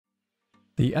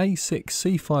The A6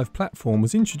 C5 platform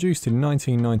was introduced in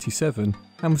 1997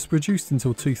 and was produced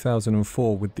until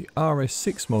 2004, with the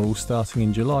RS6 model starting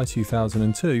in July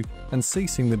 2002 and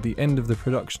ceasing with the end of the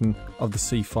production of the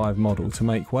C5 model to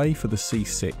make way for the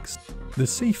C6. The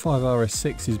C5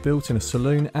 RS6 is built in a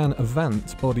saloon and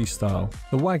Avant body style.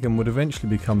 The wagon would eventually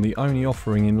become the only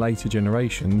offering in later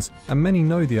generations, and many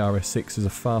know the RS6 as a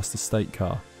fast estate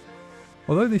car.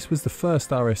 Although this was the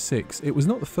first RS6, it was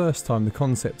not the first time the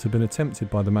concept had been attempted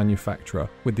by the manufacturer,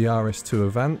 with the RS2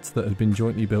 Avant that had been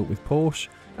jointly built with Porsche,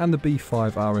 and the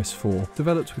B5 RS4,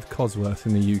 developed with Cosworth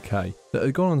in the UK, that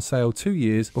had gone on sale 2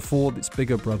 years before its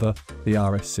bigger brother, the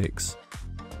RS6.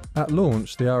 At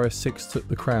launch, the RS6 took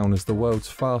the crown as the world's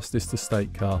fastest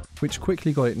estate car, which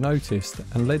quickly got it noticed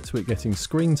and led to it getting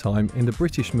screen time in the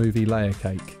British movie Layer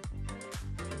Cake.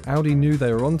 Audi knew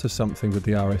they were onto something with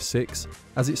the RS6,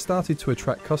 as it started to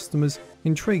attract customers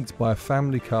intrigued by a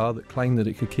family car that claimed that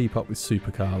it could keep up with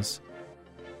supercars.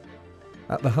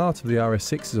 At the heart of the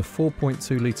RS6 is a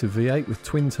 4.2 litre V8 with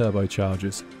twin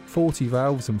turbochargers, 40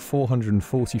 valves and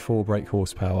 444 brake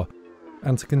horsepower.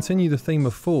 And to continue the theme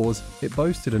of fours, it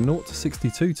boasted a 0 to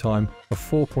 62 time of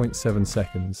 4.7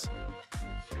 seconds.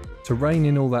 To rein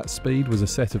in all that speed was a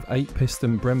set of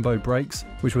 8-piston Brembo brakes,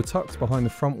 which were tucked behind the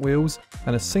front wheels,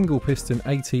 and a single-piston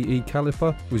ATE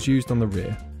caliper was used on the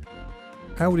rear.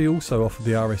 Audi also offered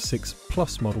the RS6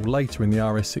 Plus model later in the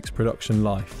RS6 production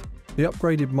life. The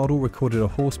upgraded model recorded a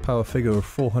horsepower figure of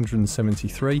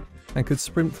 473 and could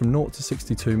sprint from 0 to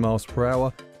 62 miles per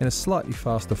hour in a slightly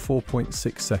faster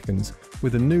 4.6 seconds,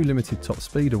 with a new limited top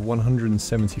speed of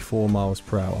 174 miles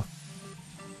per hour.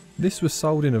 This was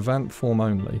sold in Avant form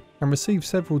only, and received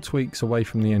several tweaks away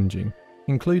from the engine,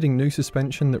 including new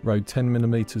suspension that rode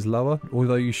 10mm lower,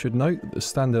 although you should note that the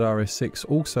standard RS6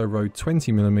 also rode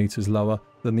 20mm lower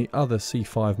than the other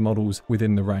C5 models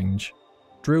within the range.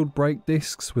 Drilled brake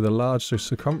discs with a larger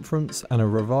circumference and a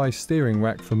revised steering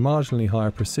rack for marginally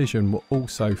higher precision were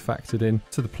also factored in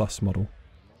to the Plus model.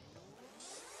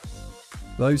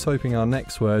 Those hoping our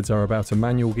next words are about a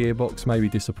manual gearbox may be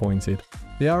disappointed.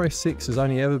 The RS6 has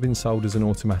only ever been sold as an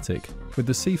automatic. With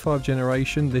the C5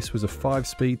 generation, this was a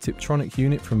 5-speed Tiptronic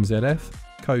unit from ZF,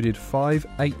 coded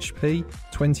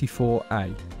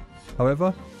 5HP24A.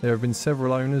 However, there have been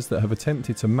several owners that have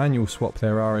attempted to manual swap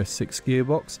their RS6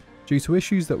 gearbox due to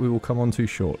issues that we will come on to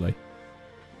shortly.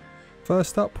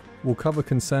 First up, we'll cover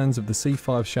concerns of the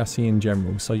C5 chassis in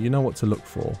general, so you know what to look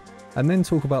for, and then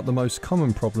talk about the most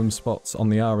common problem spots on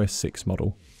the RS6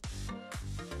 model.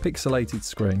 Pixelated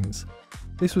screens.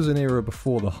 This was an era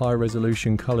before the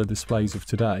high-resolution colour displays of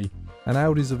today, and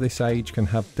Audis of this age can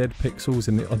have dead pixels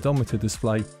in the odometer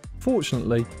display.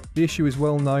 Fortunately, the issue is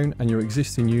well known and your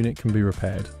existing unit can be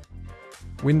repaired.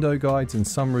 Window guides and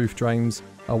sunroof drains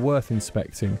are worth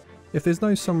inspecting. If there's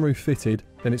no sunroof fitted,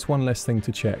 then it's one less thing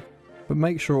to check, but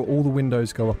make sure all the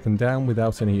windows go up and down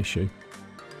without any issue.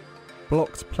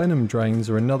 Blocked plenum drains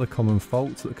are another common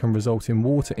fault that can result in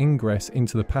water ingress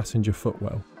into the passenger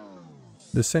footwell.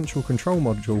 The central control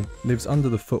module lives under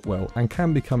the footwell and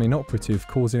can become inoperative,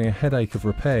 causing a headache of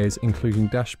repairs, including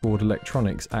dashboard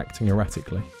electronics acting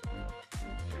erratically.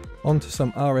 On to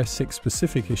some RS6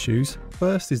 specific issues.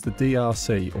 First is the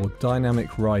DRC, or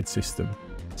Dynamic Ride System.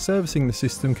 Servicing the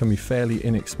system can be fairly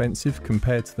inexpensive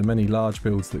compared to the many large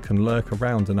builds that can lurk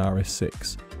around an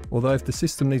RS6, although if the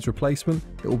system needs replacement,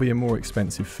 it will be a more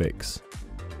expensive fix.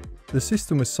 The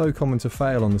system was so common to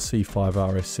fail on the C5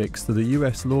 RS6 that a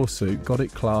US lawsuit got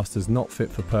it classed as not fit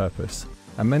for purpose,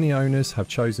 and many owners have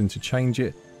chosen to change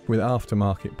it with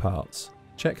aftermarket parts.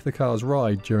 Check the car's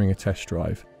ride during a test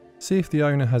drive. See if the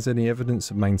owner has any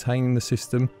evidence of maintaining the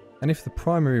system, and if the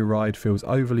primary ride feels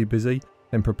overly busy,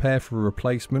 then prepare for a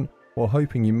replacement or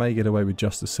hoping you may get away with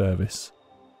just a service.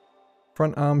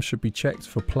 Front arms should be checked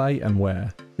for play and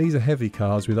wear. These are heavy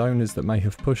cars with owners that may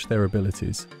have pushed their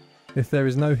abilities. If there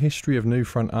is no history of new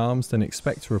front arms, then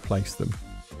expect to replace them.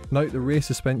 Note the rear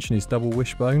suspension is double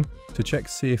wishbone to check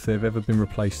to see if they've ever been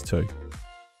replaced too.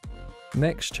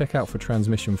 Next, check out for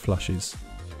transmission flushes.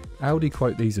 Audi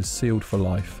quote these as sealed for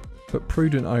life, but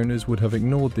prudent owners would have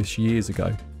ignored this years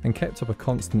ago and kept up a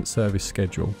constant service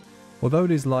schedule. Although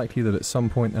it is likely that at some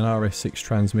point an RS6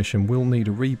 transmission will need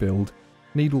a rebuild,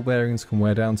 needle bearings can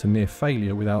wear down to near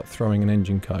failure without throwing an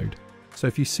engine code. So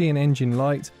if you see an engine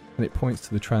light and it points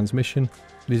to the transmission,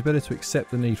 it is better to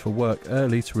accept the need for work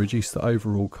early to reduce the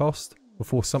overall cost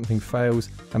before something fails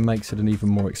and makes it an even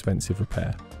more expensive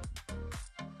repair.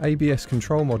 ABS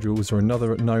control modules are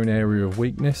another known area of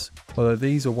weakness, although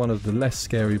these are one of the less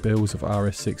scary bills of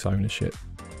RS6 ownership.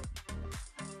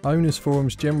 Owners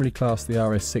forums generally class the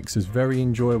RS6 as very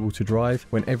enjoyable to drive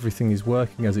when everything is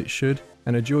working as it should,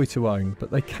 and a joy to own,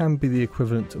 but they can be the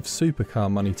equivalent of supercar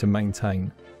money to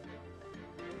maintain.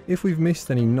 If we've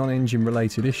missed any non-engine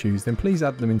related issues, then please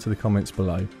add them into the comments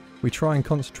below. We try and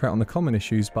concentrate on the common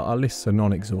issues, but our lists are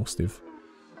non-exhaustive.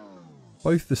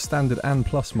 Both the standard and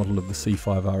plus model of the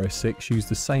C5 RS6 use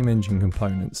the same engine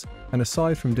components, and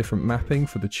aside from different mapping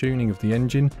for the tuning of the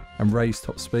engine and raised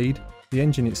top speed, the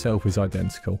engine itself is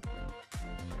identical.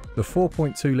 The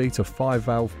 4.2 litre 5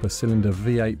 valve per cylinder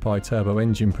V8 Biturbo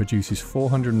engine produces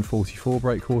 444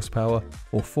 brake horsepower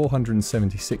or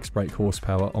 476 brake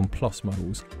horsepower on plus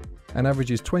models, and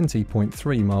averages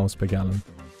 20.3 miles per gallon.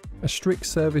 A strict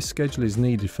service schedule is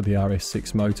needed for the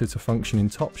RS6 motor to function in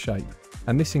top shape,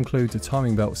 and this includes a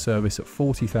timing belt service at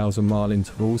 40,000 mile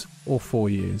intervals or 4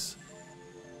 years.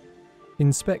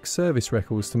 Inspect service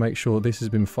records to make sure this has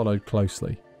been followed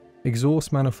closely.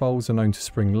 Exhaust manifolds are known to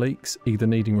spring leaks, either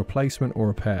needing replacement or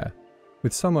repair,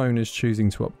 with some owners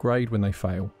choosing to upgrade when they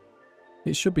fail.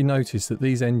 It should be noticed that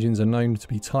these engines are known to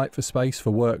be tight for space for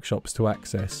workshops to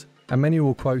access, and many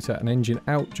will quote at an engine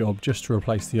out job just to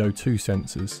replace the O2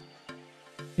 sensors.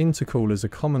 Intercoolers are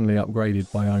commonly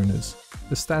upgraded by owners,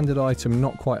 the standard item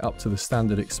not quite up to the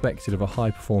standard expected of a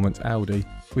high-performance Audi,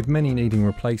 with many needing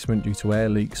replacement due to air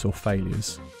leaks or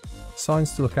failures.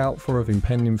 Signs to look out for of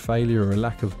impending failure are a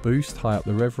lack of boost high up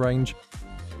the rev range.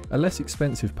 A less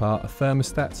expensive part are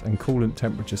thermostats and coolant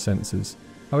temperature sensors.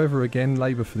 However, again,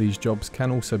 labour for these jobs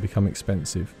can also become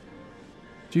expensive.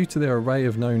 Due to their array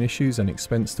of known issues and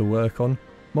expense to work on,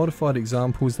 modified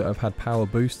examples that have had power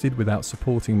boosted without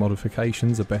supporting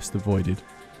modifications are best avoided,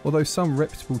 although some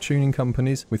reputable tuning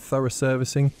companies with thorough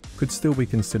servicing could still be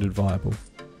considered viable.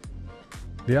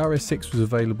 The RS6 was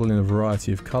available in a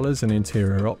variety of colours and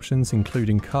interior options,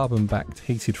 including carbon-backed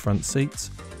heated front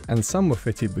seats, and some were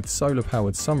fitted with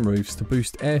solar-powered sunroofs to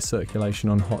boost air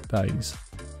circulation on hot days,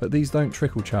 but these don't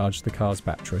trickle charge the car's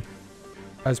battery.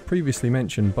 As previously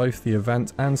mentioned, both the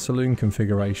Avant and saloon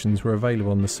configurations were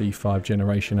available on the C5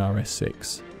 generation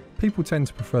RS6. People tend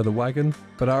to prefer the wagon,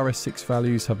 but RS6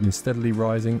 values have been steadily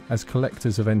rising as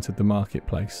collectors have entered the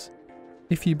marketplace.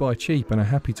 If you buy cheap and are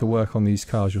happy to work on these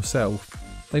cars yourself,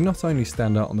 they not only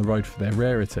stand out on the road for their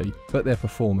rarity, but their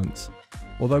performance.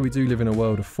 Although we do live in a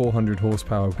world of 400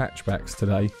 horsepower hatchbacks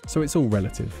today, so it's all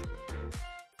relative.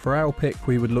 For our pick,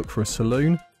 we would look for a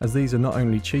saloon, as these are not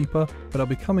only cheaper, but are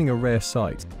becoming a rare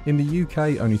sight. In the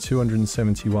UK, only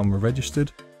 271 were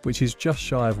registered, which is just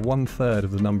shy of 1/3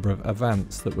 of the number of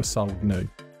Avants that were sold new.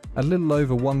 A little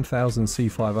over 1,000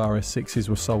 C5 RS6s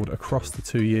were sold across the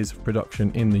 2 years of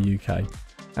production in the UK.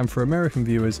 And for American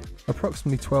viewers,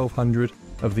 approximately 1,200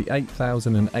 of the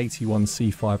 8,081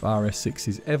 C5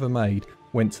 RS6s ever made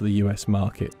went to the US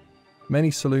market.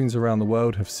 Many saloons around the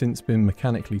world have since been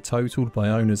mechanically totaled by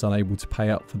owners unable to pay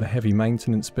up for the heavy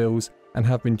maintenance bills and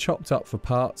have been chopped up for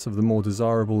parts of the more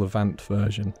desirable Avant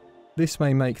version. This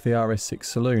may make the RS6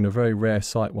 saloon a very rare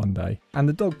sight one day, and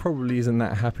the dog probably isn't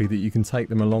that happy that you can take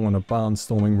them along on a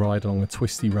barnstorming ride along a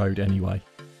twisty road anyway.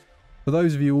 For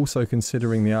those of you also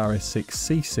considering the RS6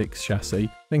 C6 chassis,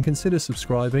 then consider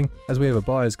subscribing, as we have a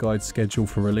buyer's guide scheduled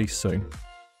for release soon.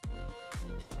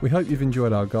 We hope you've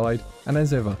enjoyed our guide, and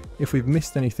as ever, if we've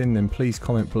missed anything then please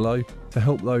comment below to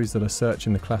help those that are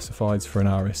searching the classifieds for an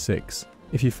RS6.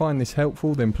 If you find this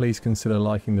helpful then please consider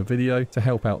liking the video to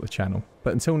help out the channel.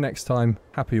 But until next time,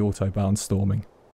 happy auto barnstorming.